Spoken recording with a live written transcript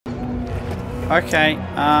Okay,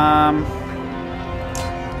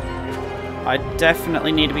 I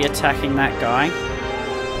definitely need to be attacking that guy.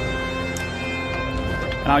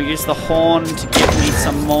 And I'll use the horn to give me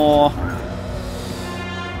some more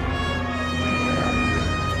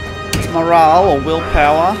morale or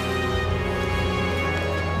willpower.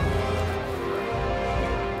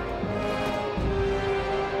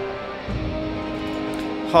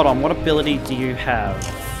 Hold on, what ability do you have?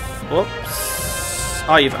 Whoops.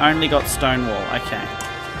 Oh, you've only got Stonewall. Okay.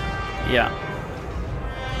 Yeah.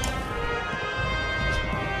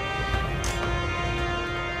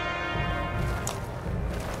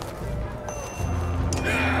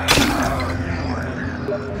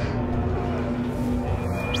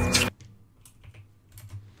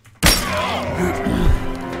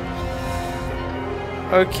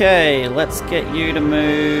 Okay, let's get you to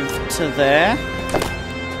move to there.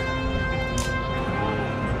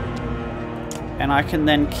 And I can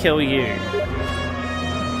then kill you.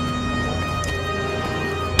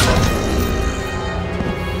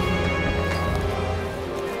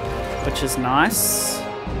 Which is nice.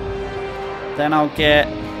 Then I'll get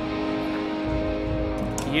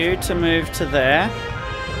you to move to there.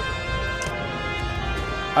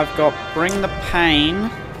 I've got Bring the Pain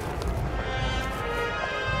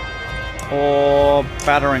or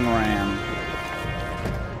Battering Ram.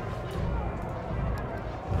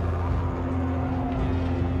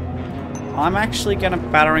 I'm actually going to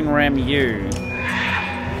Battering Ram you.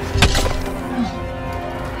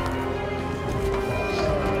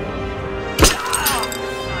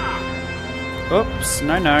 Oops,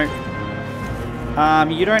 no.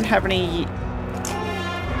 You don't have any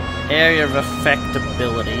area of effect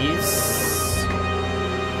abilities.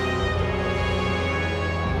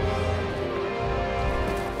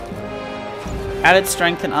 Added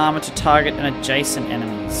strength and armor to target and adjacent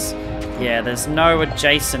enemies. Yeah, there's no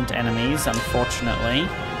adjacent enemies, unfortunately.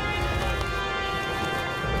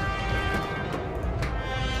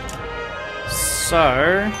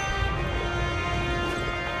 So...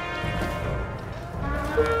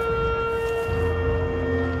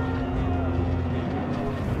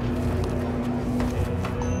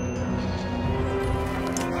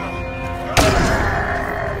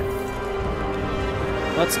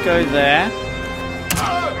 let's go there.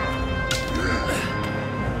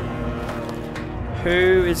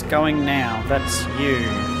 Who is going now? That's you.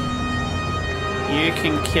 You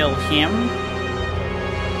can kill him.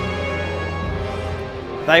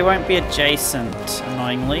 They won't be adjacent,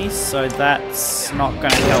 annoyingly, so that's not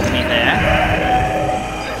going to help me there.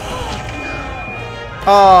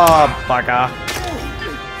 Oh, bugger.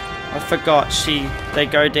 I forgot they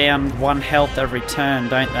go down 1 health every turn,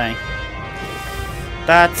 don't they?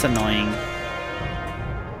 That's annoying.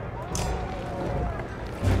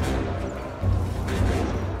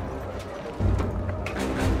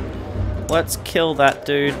 Let's kill that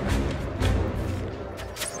dude.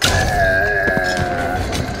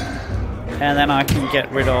 And then I can get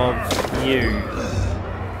rid of you.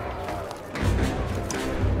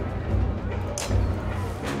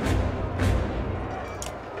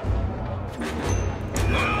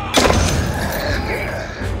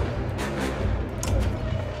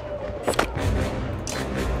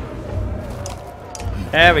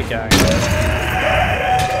 There we go.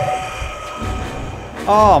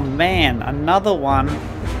 Oh man, another one.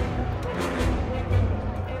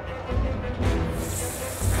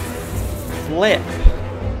 Flip.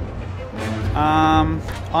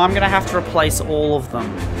 I'm gonna have to replace all of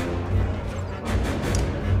them.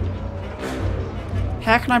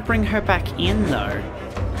 How can I bring her back in though?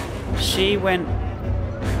 She went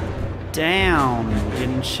down,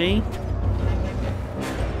 didn't she?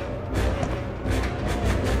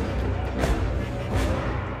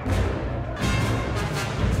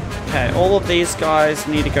 Okay, all of these guys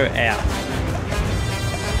need to go out.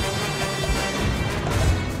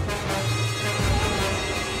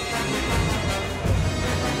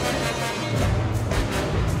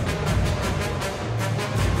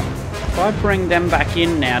 If I bring them back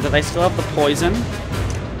in now, do they still have the poison?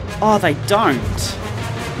 Oh, they don't.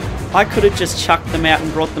 I could have just chucked them out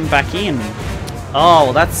and brought them back in. Oh,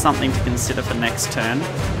 well, that's something to consider for next turn.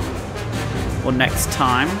 Or next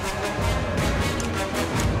time.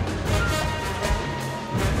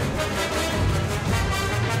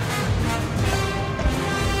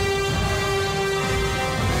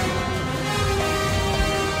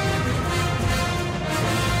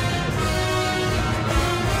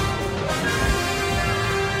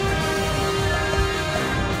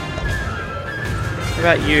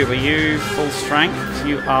 What about you? Are you full strength?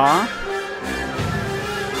 You are.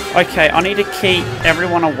 Okay, I need to keep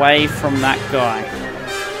everyone away from that guy.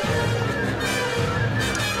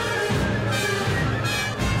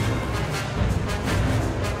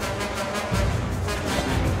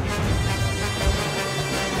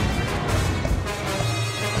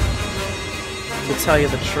 tell you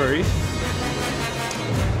the truth.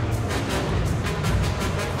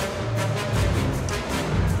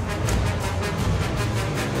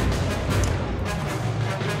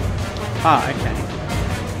 Ah, okay.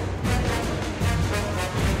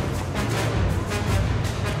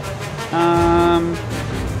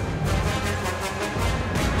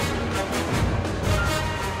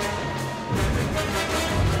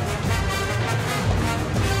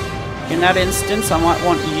 In that instance, I might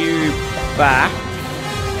want you back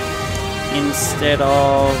instead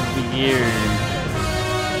of you.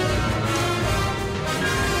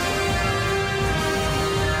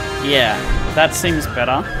 Yeah, that seems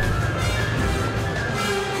better.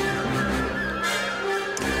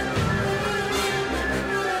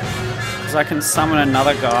 Because I can summon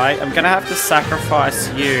another guy. I'm gonna have to sacrifice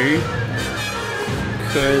you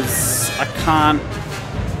because I can't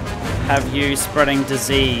have you spreading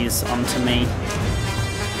disease onto me.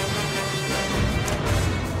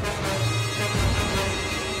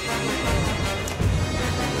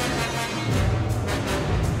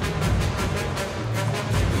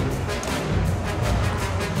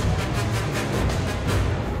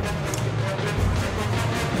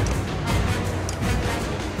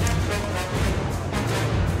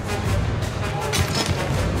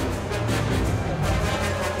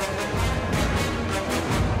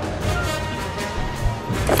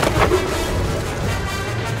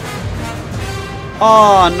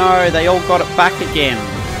 Oh no, they all got it back again.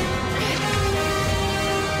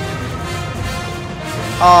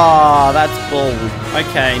 Oh, that's bull.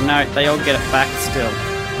 Okay, no, they all get it back still.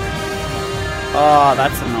 Oh,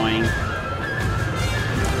 that's annoying.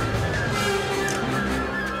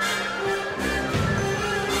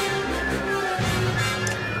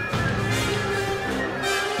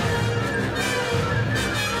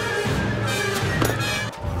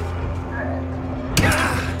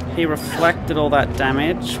 He reflected all that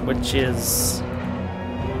damage, which is...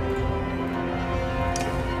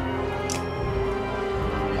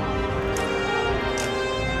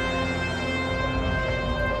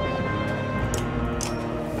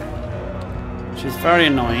 which is very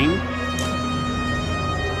annoying.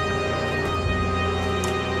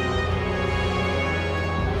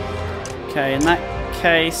 Okay, in that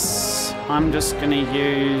case, I'm just going to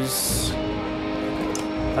use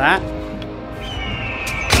that.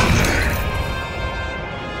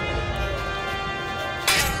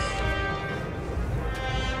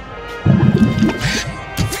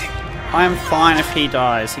 I am fine if he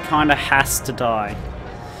dies. He kind of has to die.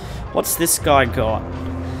 What's this guy got?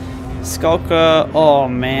 Skulker. Oh,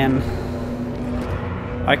 man.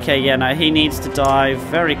 Okay, yeah, no, he needs to die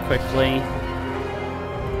very quickly.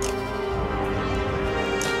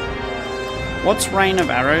 What's Rain of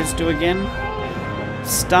Arrows do again?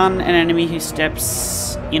 Stun an enemy who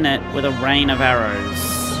steps in it with a rain of arrows.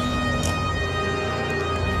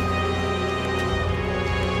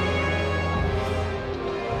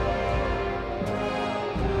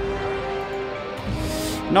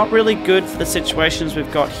 Not really good for the situations we've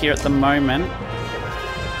got here at the moment.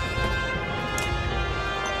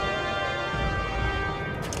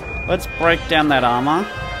 Let's break down that armor.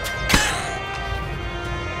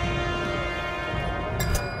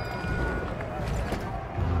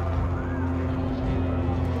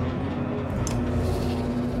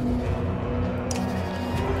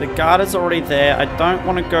 The guard is already there. I don't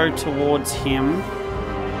want to go towards him.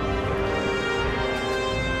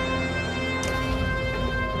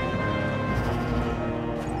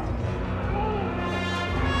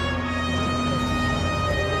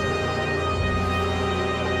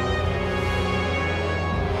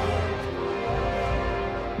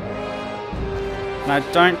 I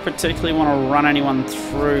don't particularly want to run anyone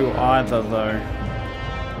through either, though.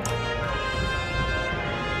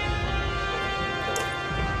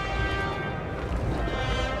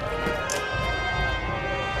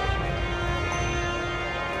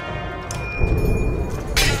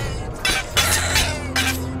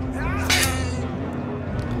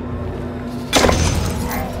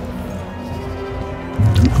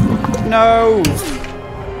 No!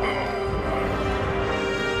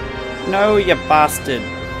 No, you bastard.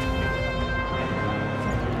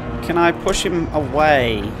 Can I push him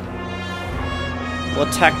away? We'll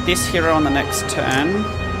attack this hero on the next turn.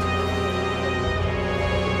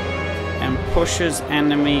 And pushes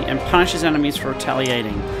enemy and punishes enemies for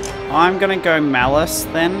retaliating. I'm gonna go Malice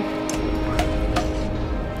then.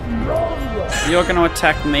 You're gonna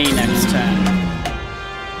attack me next turn.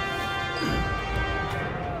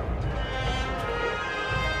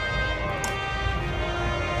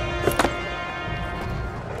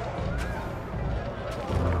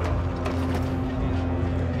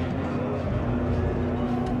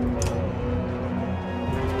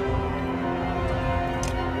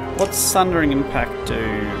 What's Sundering Impact do?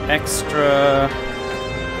 Extra...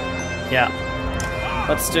 Yeah.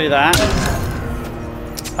 Let's do that.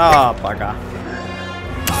 Oh, bugger.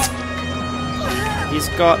 He's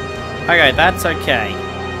got... Okay, that's okay.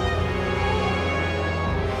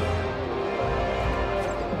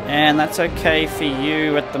 And that's okay for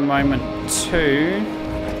you at the moment too.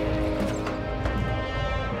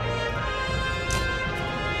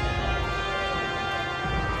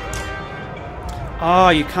 Oh,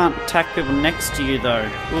 you can't attack people next to you though.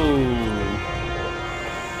 Ooh.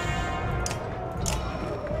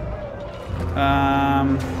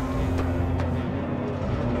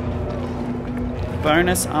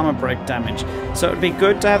 Bonus armor break damage. So it would be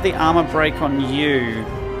good to have the armor break on you.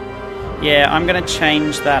 Yeah, I'm going to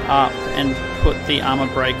change that up and put the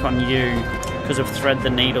armor break on you because of Thread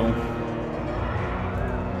the Needle.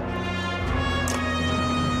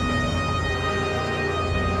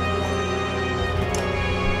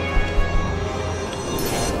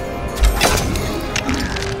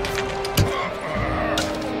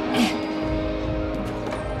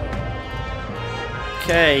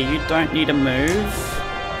 Okay, you don't need to move.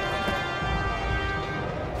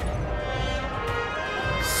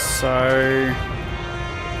 So...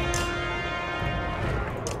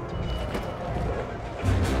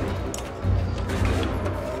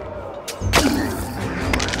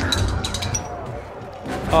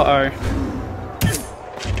 Uh-oh.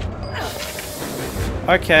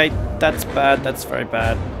 Okay, that's bad, that's very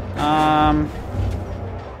bad.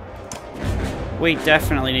 We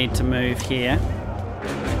definitely need to move here.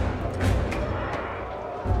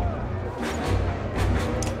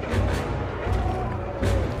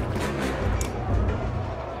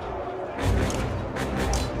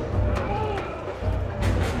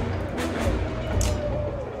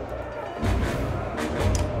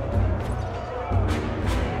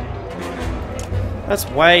 That's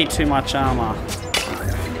way too much armor.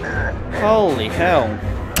 Holy hell.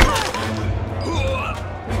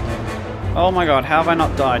 Oh my god, how have I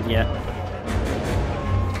not died yet?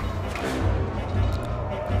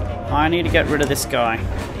 I need to get rid of this guy.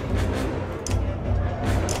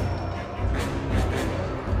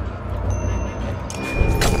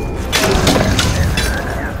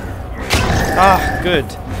 Ah, good.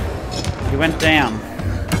 He went down.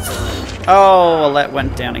 Oh, well that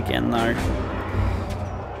went down again though.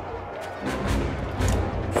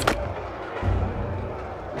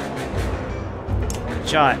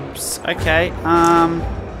 Jipes. Okay,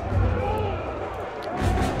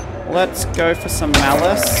 let's go for some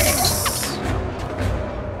malice.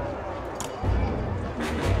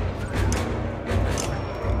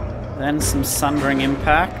 Then some Sundering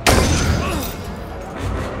Impact.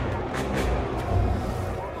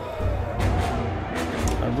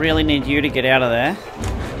 I really need you to get out of there.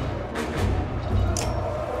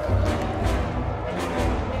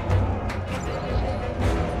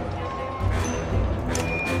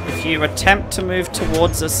 If you attempt to move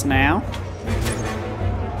towards us now,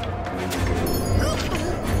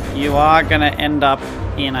 you are going to end up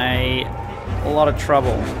in a lot of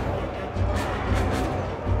trouble.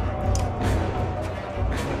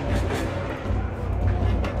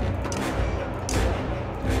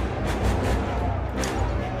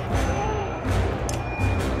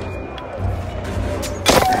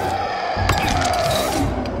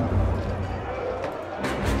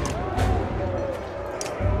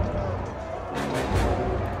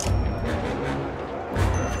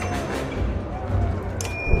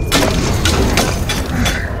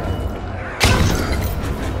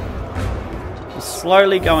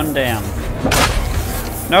 Slowly going down.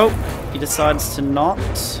 Nope, he decides to not.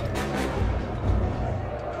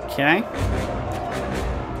 Okay.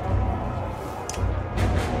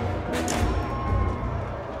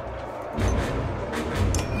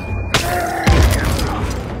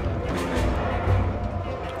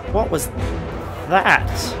 What was that?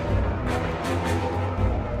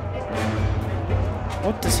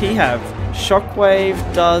 What does he have? Shockwave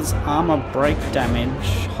does armor break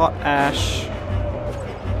damage. Hot Ash.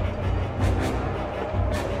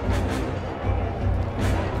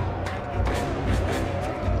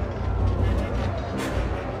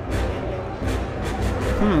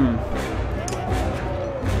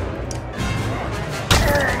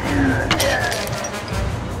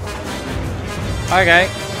 Okay,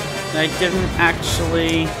 they didn't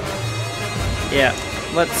actually... Yeah,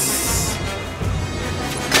 let's...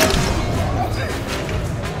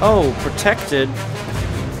 Oh, protected?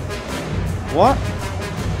 What?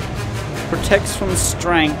 Protects from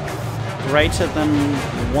strength greater than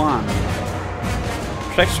 1.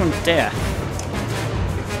 Protects from death.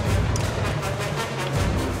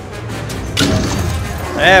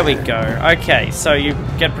 There we go. Okay, so you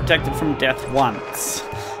get protected from death once.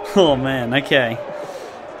 Oh man, okay.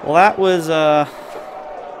 Well, that was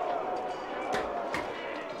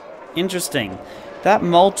interesting. That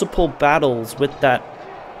multiple battles with that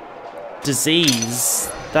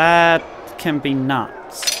disease, that can be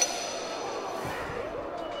nuts.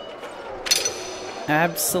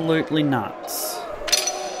 Absolutely nuts.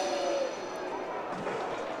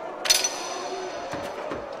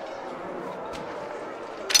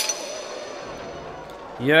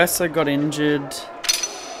 Yersa got injured.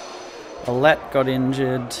 Alette got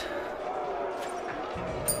injured.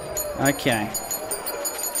 Okay.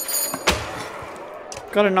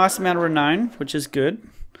 Got a nice amount of renown, which is good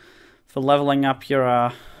for leveling up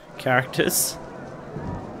your characters.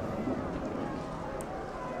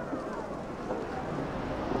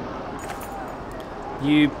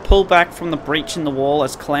 You pull back from the breach in the wall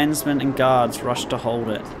as clansmen and guards rush to hold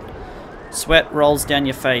it. Sweat rolls down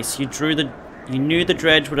your face. You knew the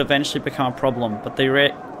dredge would eventually become a problem, but the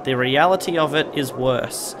reality of it is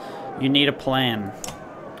worse. You need a plan.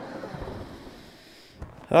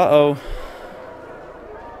 Uh-oh.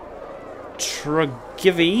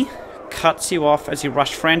 Trilogy cuts you off as you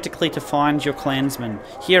rush frantically to find your clansmen.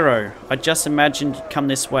 Hero, I just imagined you'd come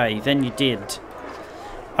this way, then you did.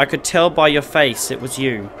 I could tell by your face it was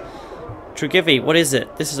you. Trilogy, what is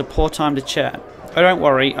it? This is a poor time to chat. Oh, don't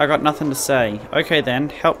worry, I got nothing to say. Okay then,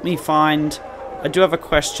 help me find... I do have a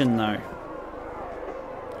question though.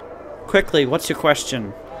 Quickly, what's your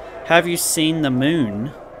question? Have you seen the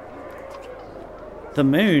moon? The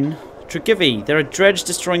moon? Trilogy, there are dredge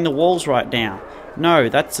destroying the walls right now. No,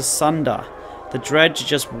 that's a sunder. The dredge is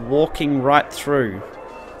just walking right through.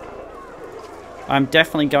 I'm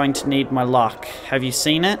definitely going to need my luck. Have you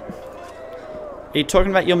seen it? Are you talking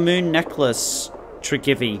about your moon necklace,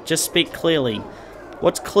 Trilogy? Just speak clearly.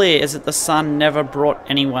 What's clear is that the sun never brought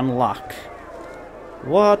anyone luck.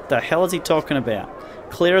 What the hell is he talking about?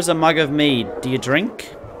 Clear as a mug of mead. Do you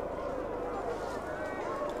drink?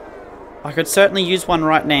 I could certainly use one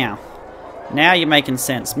right now. Now you're making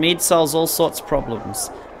sense. Mead solves all sorts of problems.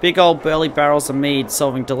 Big old burly barrels of mead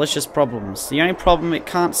solving delicious problems. The only problem it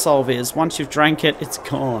can't solve is, once you've drank it, it's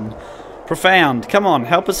gone. Profound. Come on,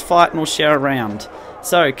 help us fight and we'll share around.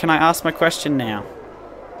 So, can I ask my question now?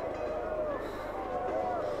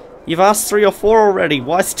 You've asked 3 or 4 already.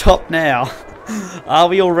 Why stop now? Are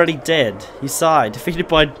we already dead? You sigh, defeated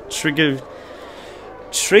by Trigvy's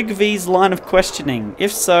line of questioning.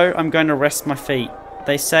 If so, I'm going to rest my feet.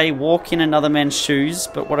 They say walk in another man's shoes,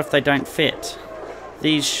 but what if they don't fit?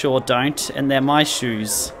 These sure don't, and they're my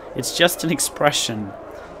shoes. It's just an expression.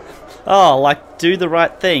 Oh, like do the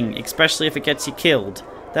right thing, especially if it gets you killed.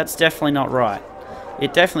 That's definitely not right.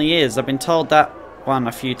 It definitely is. I've been told that one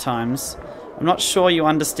a few times. I'm not sure you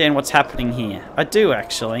understand what's happening here. I do,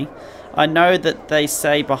 actually. I know that they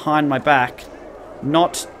say behind my back,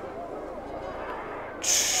 not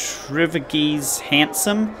Trilogy's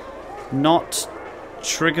handsome, not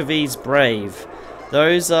Trilogy's brave.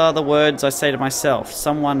 Those are the words I say to myself.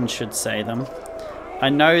 Someone should say them. I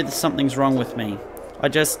know that something's wrong with me. I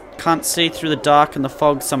just can't see through the dark and the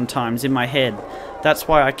fog sometimes in my head. That's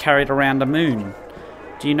why I carried around a moon.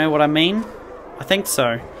 Do you know what I mean? I think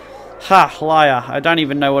so. Ha, liar. I don't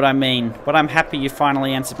even know what I mean, but I'm happy you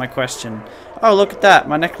finally answered my question. Oh, look at that.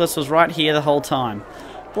 My necklace was right here the whole time.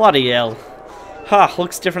 Bloody hell. Ha,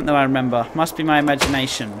 looks different than I remember. Must be my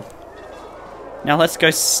imagination. Now let's go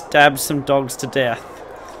stab some dogs to death.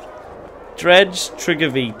 Dredge,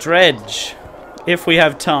 Trilogy, dredge. If we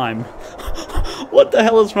have time. What the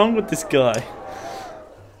hell is wrong with this guy?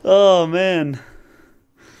 Oh, man.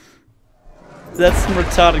 That's some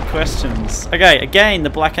retarded questions. Okay, again, the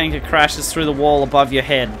black anchor crashes through the wall above your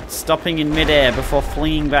head, stopping in midair before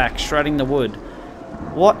flinging back, shredding the wood.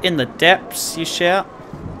 What in the depths, you shout?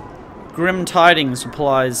 Grim tidings,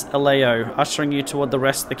 replies Aleo, ushering you toward the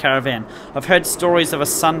rest of the caravan. I've heard stories of a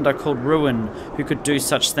sunder called Ruin who could do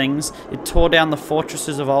such things. It tore down the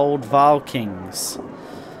fortresses of old Vikings.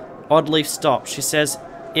 Oddleaf stops. She says,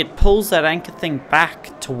 it pulls that anchor thing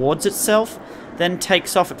back towards itself, then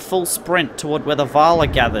takes off at full sprint toward where the Val are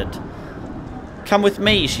gathered. Come with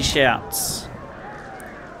me, she shouts.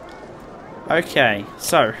 Okay,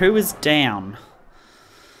 so who is down?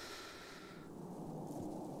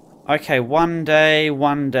 Okay, one day,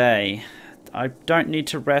 one day. I don't need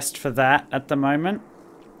to rest for that at the moment.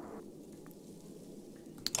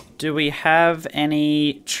 Do we have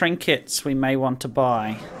any trinkets we may want to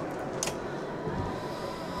buy?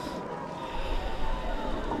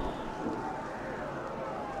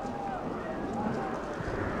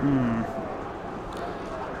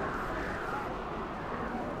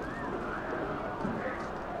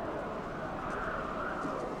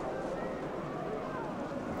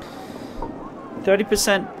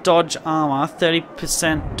 30% dodge armor,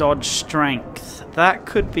 30% dodge strength. That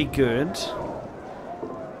could be good.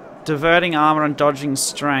 Diverting armor and dodging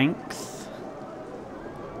strength.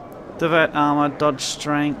 Divert armor, dodge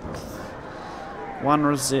strength. 1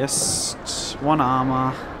 resist, 1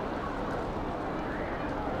 armor.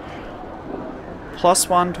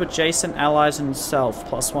 +1 to adjacent allies and self,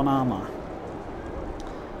 +1 armor.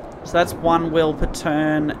 So that's 1 will per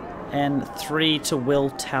turn and 3 to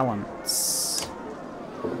will talents.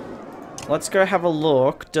 Let's go have a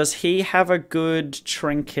look. Does he have a good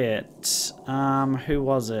trinket? Who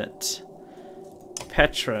was it?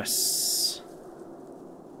 Petrus.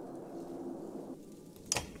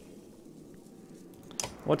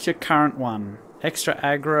 What's your current one? Extra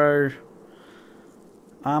aggro,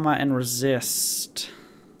 armor and resist.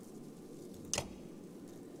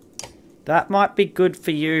 That might be good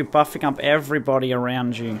for you, buffing up everybody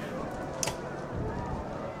around you.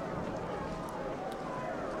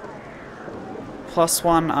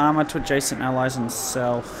 +1 armor to adjacent allies and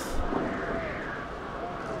self.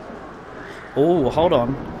 Oh, hold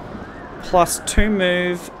on. +2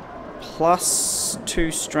 move,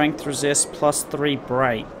 +2 strength resist, +3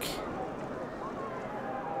 break.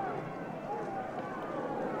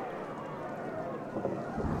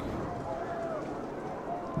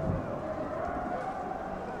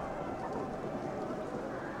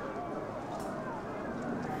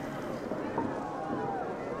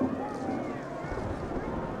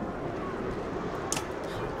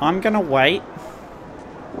 I'm gonna wait.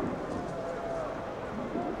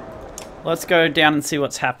 Let's go down and see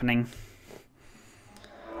what's happening.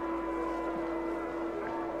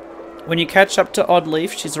 When you catch up to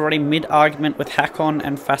Oddleaf, she's already mid-argument with Hakon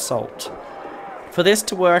and Fasolt. For this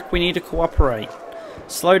to work, we need to cooperate.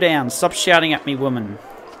 Slow down, stop shouting at me, woman.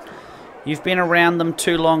 You've been around them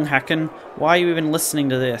too long, Hakon. Why are you even listening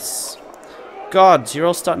to this? Gods, you're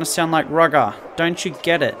all starting to sound like Rugger. Don't you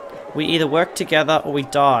get it? We either work together or we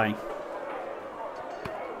die.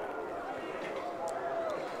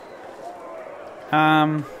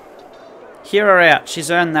 Hear her out. She's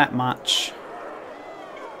earned that much.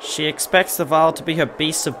 She expects the Val to be her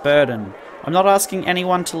beast of burden. I'm not asking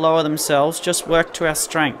anyone to lower themselves, just work to our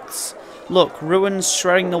strengths. Look, Ruin's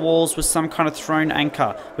shredding the walls with some kind of thrown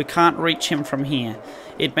anchor. We can't reach him from here.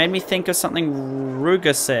 It made me think of something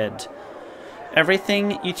Ruger said.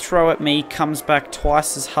 Everything you throw at me comes back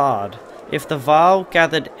twice as hard. If the Val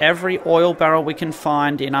gathered every oil barrel we can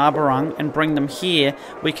find in Arborung and bring them here,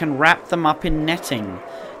 we can wrap them up in netting.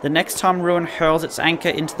 The next time Ruin hurls its anchor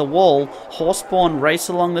into the wall, Horseborn race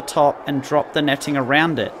along the top and drop the netting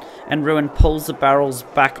around it, and Ruin pulls the barrels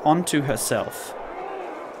back onto herself.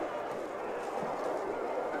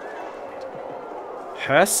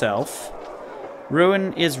 Herself?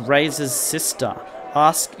 Ruin is Razor's sister.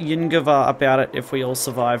 Ask Yungavar about it if we all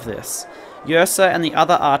survive this. Yrsa and the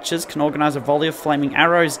other archers can organize a volley of flaming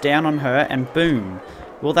arrows down on her and boom.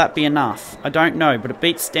 Will that be enough? I don't know, but it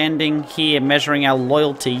beats standing here measuring our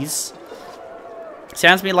loyalties.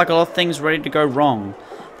 Sounds to me like a lot of things ready to go wrong.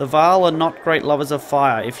 The Varl are not great lovers of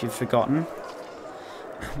fire, if you've forgotten.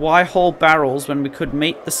 Why haul barrels when we could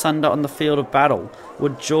meet the Sunder on the field of battle?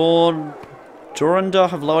 Would Jorundr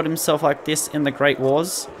have lowered himself like this in the Great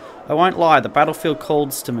Wars? I won't lie, the battlefield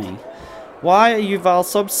calls to me. Why are you Val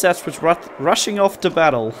so obsessed with rushing off to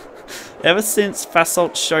battle? Ever since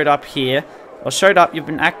Fasolt showed up, you've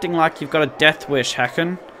been acting like you've got a death wish,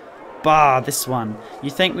 Hakon. Bah, this one. You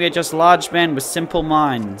think we are just large men with simple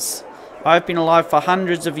minds. I've been alive for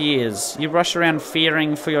hundreds of years. You rush around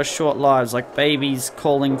fearing for your short lives like babies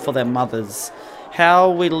calling for their mothers. How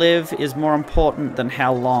we live is more important than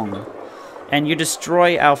how long. And you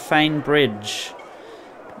destroy our Fane Bridge.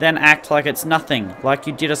 Then act like it's nothing, like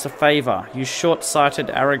you did us a favour, you short-sighted,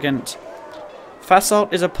 arrogant...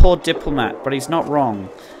 Fasolt is a poor diplomat, but he's not wrong.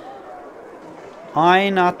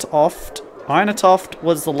 Einatoft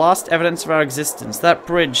was the last evidence of our existence. That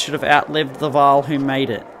bridge should have outlived the Varl who made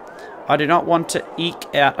it. I do not want to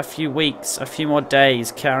eke out a few weeks, a few more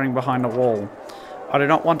days, cowering behind a wall. I do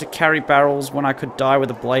not want to carry barrels when I could die with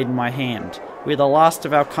a blade in my hand. We are the last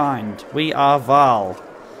of our kind. We are Varl.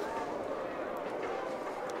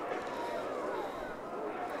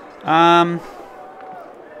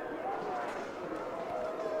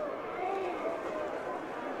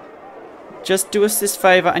 Just do us this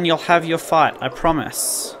favour and you'll have your fight, I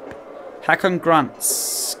promise. Hakon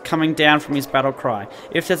grunts, coming down from his battle cry.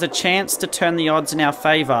 If there's a chance to turn the odds in our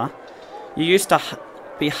favour... You used to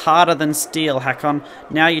be harder than steel, Hakon.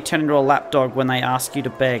 Now you turn into a lapdog when they ask you to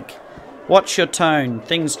beg. Watch your tone.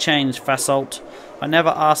 Things change, Fasolt. I never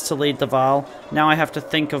asked to lead the Varl. Now I have to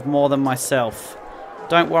think of more than myself.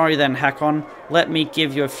 Don't worry then, Hakon. Let me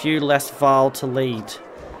give you a few less vile to lead.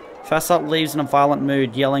 Fassop leaves in a violent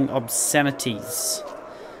mood, yelling obscenities.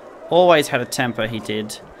 Always had a temper, he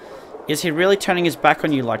did. Is he really turning his back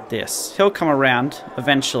on you like this? He'll come around,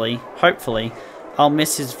 eventually, hopefully. I'll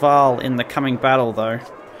miss his Val in the coming battle, though.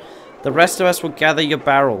 The rest of us will gather your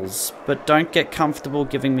barrels, but don't get comfortable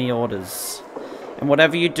giving me orders. And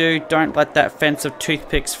whatever you do, don't let that fence of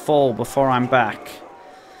toothpicks fall before I'm back.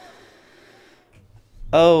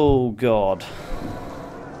 Oh, God.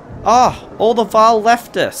 Ah, all the Val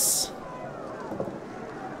left us.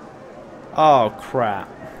 Oh, crap.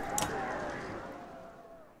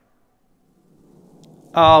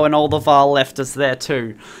 Oh, and all the Val left us there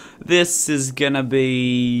too. This is gonna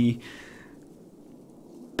be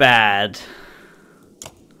bad.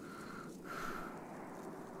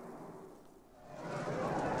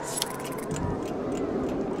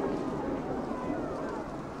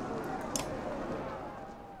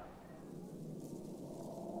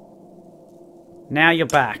 Now you're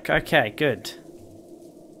back. Okay, good.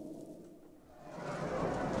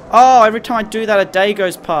 Oh, every time I do that, a day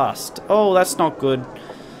goes past. Oh, that's not good.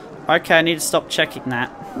 Okay, I need to stop checking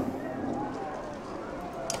that.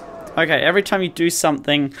 Okay, every time you do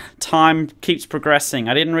something, time keeps progressing.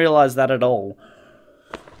 I didn't realize that at all.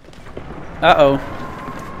 Uh-oh.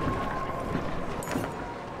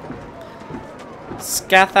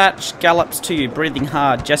 Scathach gallops to you, breathing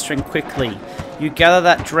hard, gesturing quickly. You gather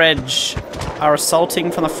that dredge are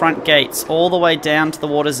assaulting from the front gates all the way down to the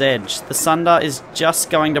water's edge. The Sunder is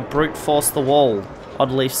just going to brute force the wall,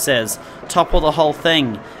 Oddleaf says. Topple the whole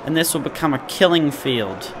thing, and this will become a killing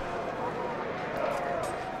field.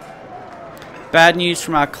 Bad news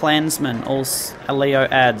from our clansmen, Leo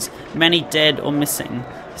adds. Many dead or missing.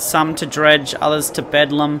 Some to dredge, others to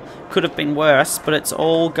bedlam. Could have been worse, but it's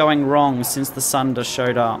all going wrong since the Sunder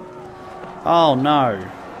showed up. Oh no.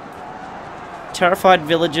 Terrified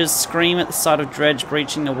villagers scream at the sight of dredge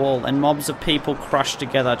breaching the wall, and mobs of people crush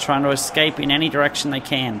together, trying to escape in any direction they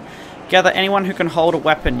can. Gather anyone who can hold a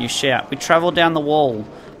weapon, you shout. We travel down the wall,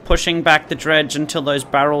 pushing back the dredge until those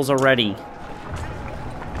barrels are ready.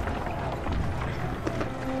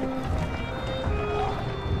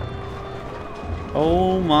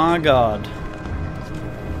 Oh my god.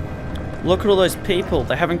 Look at all those people.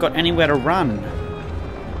 They haven't got anywhere to run.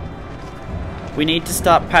 We need to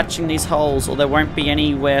start patching these holes or there won't be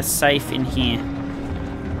anywhere safe in here.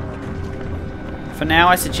 For now,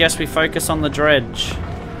 I suggest we focus on the dredge.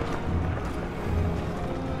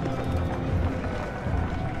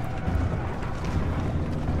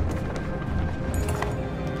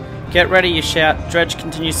 Get ready, you shout. Dredge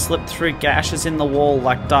continues to slip through gashes in the wall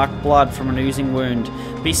like dark blood from an oozing wound.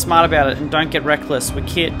 Be smart about it and don't get reckless. We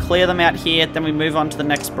clear them out here, then we move on to the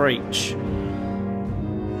next breach.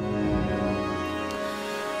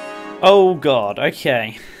 Oh god,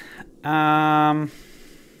 okay.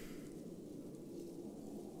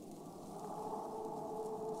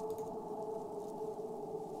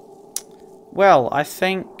 Well, I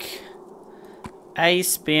think a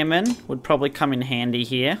spearman would probably come in handy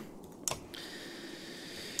here.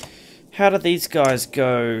 How do these guys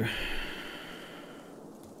go?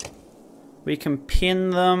 We can pin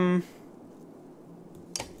them.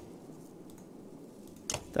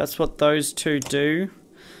 That's what those two do.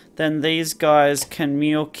 Then these guys can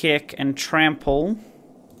mule kick and trample.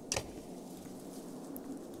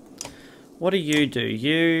 What do?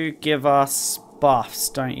 You give us buffs,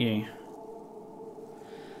 don't you?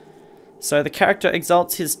 So the character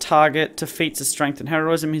exalts his target to feats of strength and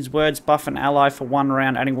heroism. His words buff an ally for 1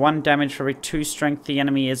 round, adding 1 damage for every 2 strength the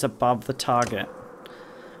enemy is above the target.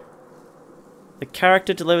 The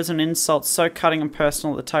character delivers an insult so cutting and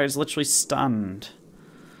personal that the target is literally stunned.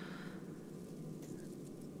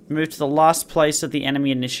 Move to the last place of the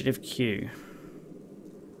enemy initiative queue.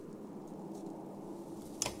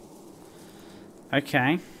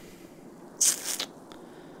 Okay.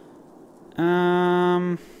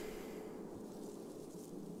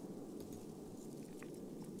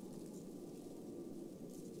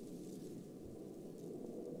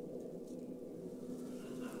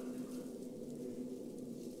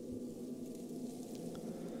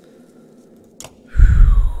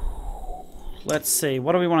 Let's see,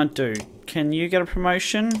 what do we want to do? Can you get a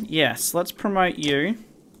promotion? Yes, let's promote you.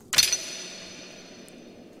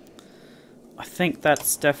 I think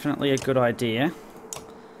that's definitely a good idea.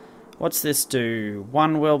 What's this do?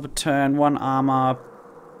 1 will per turn, 1 armor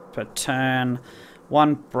per turn,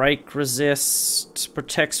 1 break resist,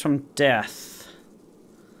 protects from death.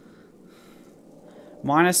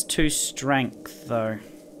 -2 strength though.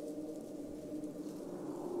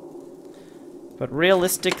 But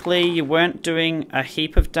realistically, you weren't doing a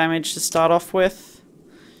heap of damage to start off with.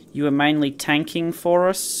 You were mainly tanking for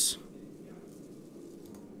us.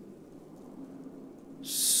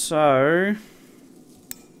 So...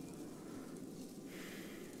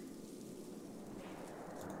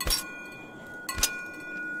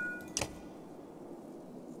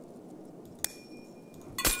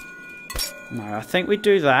 no, I think we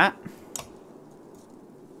do that.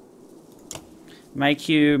 Make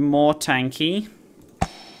you more tanky.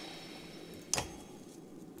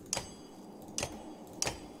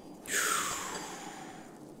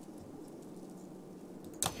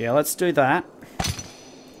 Yeah, let's do that.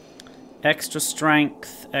 Extra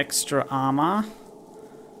strength, extra armor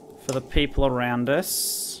for the people around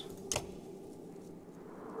us.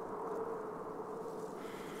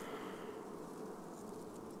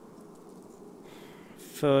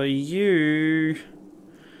 For you...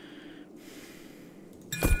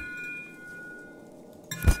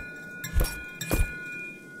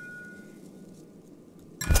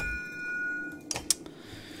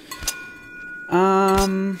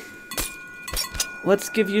 let's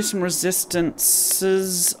give you some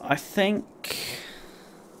resistances, I think.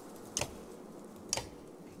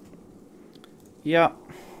 Yep.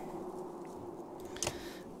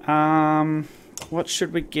 What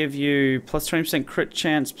should we give you? Plus 20% crit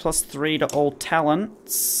chance, plus 3 to all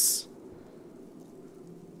talents.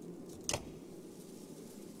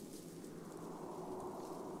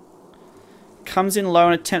 Comes in low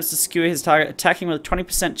and attempts to skewer his target, attacking with a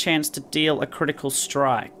 20% chance to deal a critical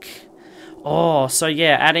strike. Oh, so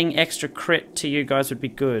yeah, adding extra crit to you guys would be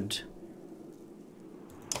good.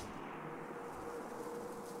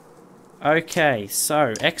 Okay,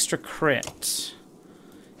 so extra crit.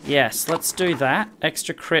 Yes, let's do that.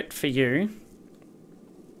 Extra crit for you.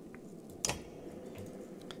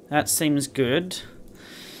 That seems good.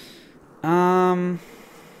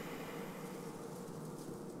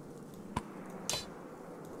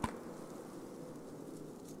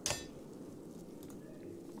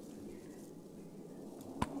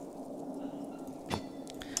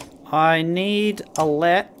 I need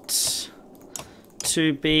Alette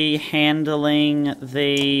to be handling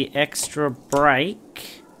the extra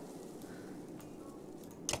break.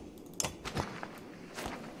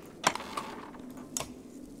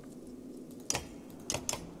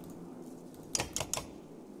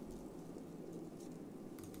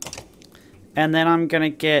 And then I'm gonna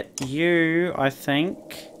get you, I think,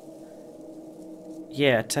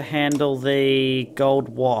 yeah, to handle the gold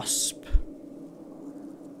wasp.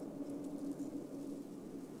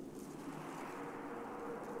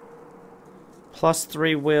 Plus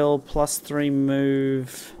 3 will, plus 3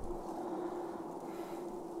 move.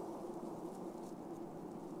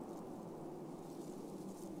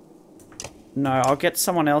 No, I'll get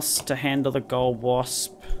someone else to handle the gold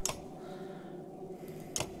wasp.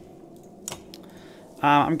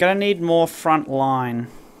 I'm gonna need more front line.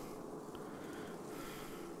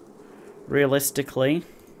 Realistically.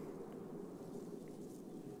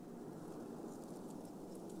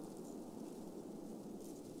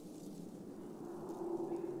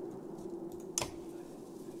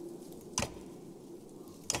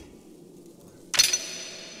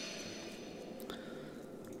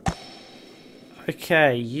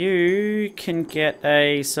 Okay, you can get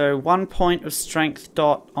a, so 1 point of strength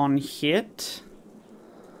dot on hit.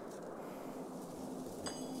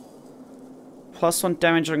 Plus 1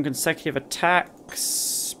 damage on consecutive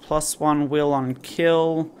attacks. Plus 1 will on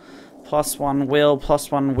kill. Plus 1 will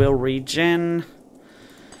regen.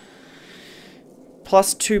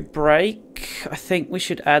 Plus 2 break. I think we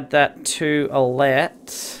should add that to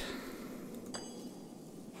Alette.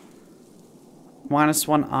 Minus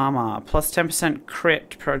 1 armor. Plus 10%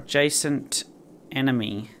 crit per adjacent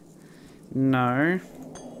enemy. No.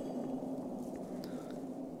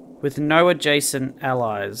 With no adjacent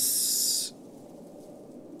allies.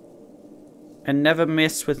 And never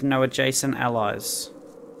miss with no adjacent allies.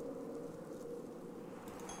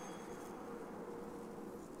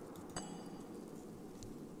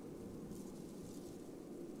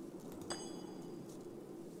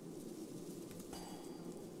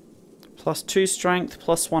 Plus 2 strength,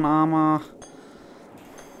 plus 1 armor.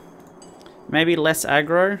 Maybe less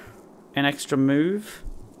aggro. An extra move.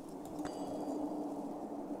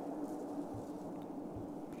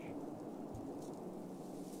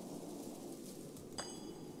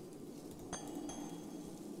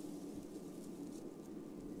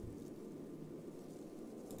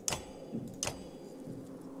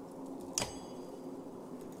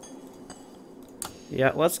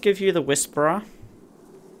 Yeah, let's give you the Whisperer.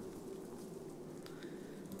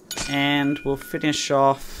 And we'll finish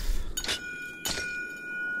off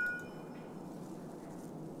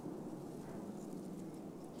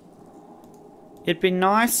It'd be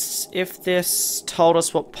nice if this told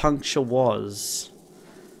us what puncture was.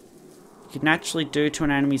 You can naturally do to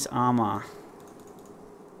an enemy's armor.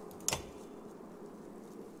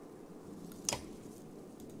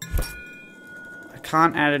 I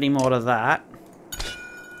can't add any more to that.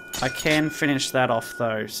 I can finish that off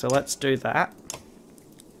though, so let's do that.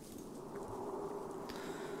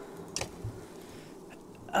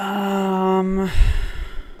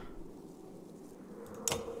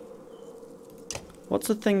 What's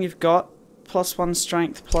the thing you've got? +1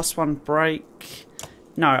 strength, +1 break.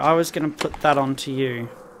 No, I was going to put that onto you.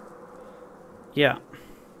 Yeah.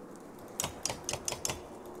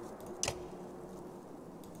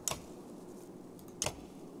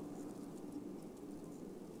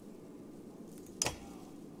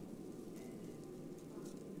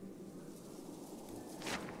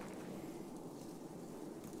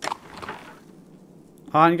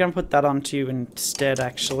 I'm going to put that onto you instead,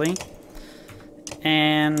 actually.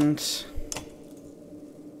 And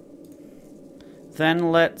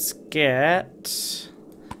then let's get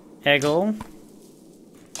Eggle.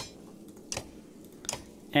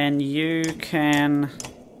 And you can...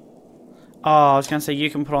 Oh, I was going to say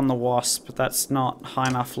you can put on the Wasp, but that's not high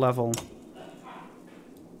enough level.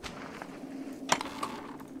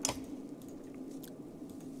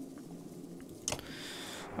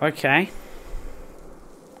 Okay.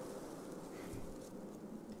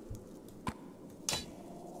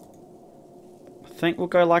 I think we'll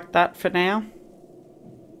go like that for now.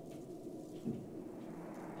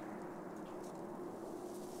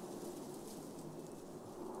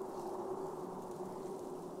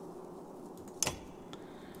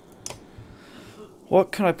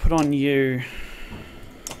 What can I put on you?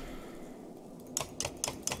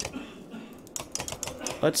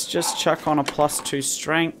 Let's just chuck on a +2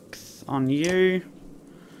 strength on you.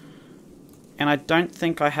 And I don't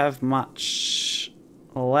think I have much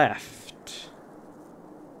left.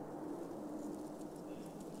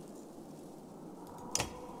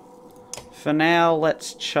 For now,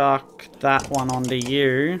 let's chuck that one onto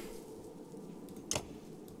you.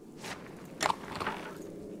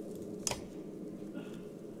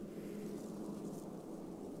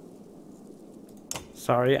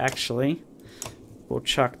 Sorry, actually, we'll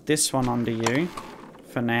chuck this one onto you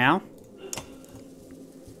for now.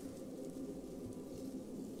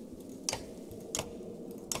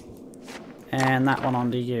 And that one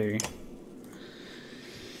onto you.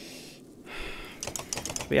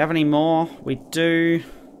 Do we have any more? We do.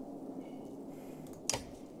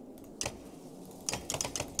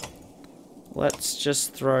 Let's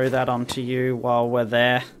just throw that onto you while we're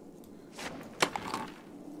there.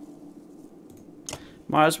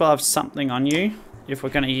 Might as well have something on you if we're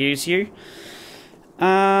going to use you.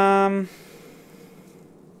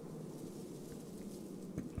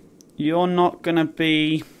 You're not going to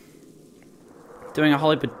be doing a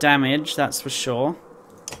whole heap of damage, that's for sure.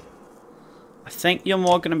 I think you're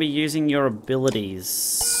more going to be using your abilities.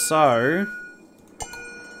 So,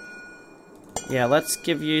 yeah, let's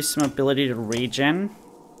give you some ability to regen.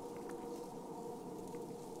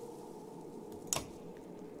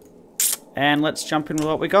 And let's jump in with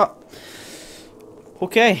what we got.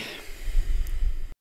 Okay,